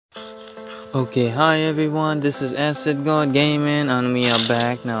Okay, hi everyone, this is AcidGod Gaming and we are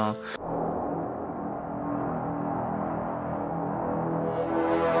back now.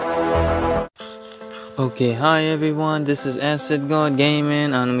 Okay, hi everyone, this is AcidGod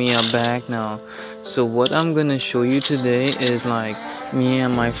Gaming and we are back now. So what I'm gonna show you today is like me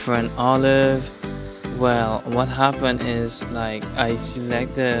and my friend Olive. Well, what happened is like I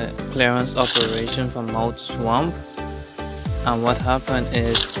select the clearance operation from Mouth Swamp, and what happened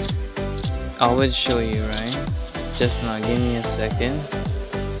is I will show you, right? Just now, give me a second.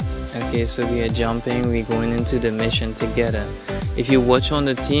 Okay, so we are jumping, we're going into the mission together. If you watch on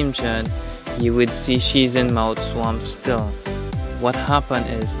the team chat, you would see she's in Mouth Swamp still. What happened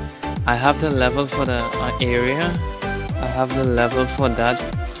is I have the level for the area. I have the level for that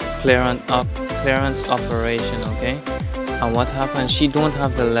clearance operation, okay? And what happened, she don't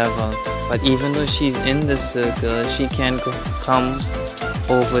have the level, but even though she's in the circle, she can come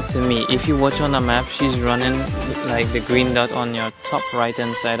over to me. If you watch on the map, she's running like the green dot on your top right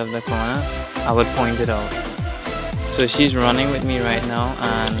hand side of the corner. I would point it out. So she's running with me right now,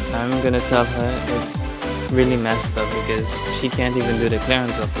 and I'm gonna tell her it's really messed up because she can't even do the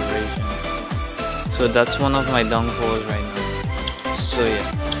clearance operation. So that's one of my downfalls right now. So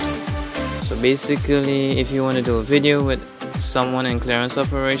yeah, so basically if you want to do a video with someone in clearance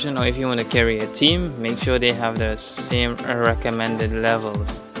operation, or if you want to carry a team, make sure they have the same recommended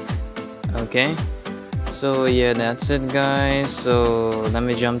levels. Okay, so yeah, that's it guys. So let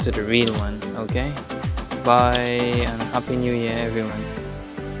me jump to the real one. Okay, bye and happy new year everyone.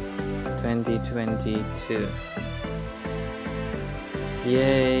 2022,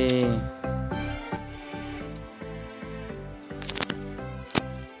 yay.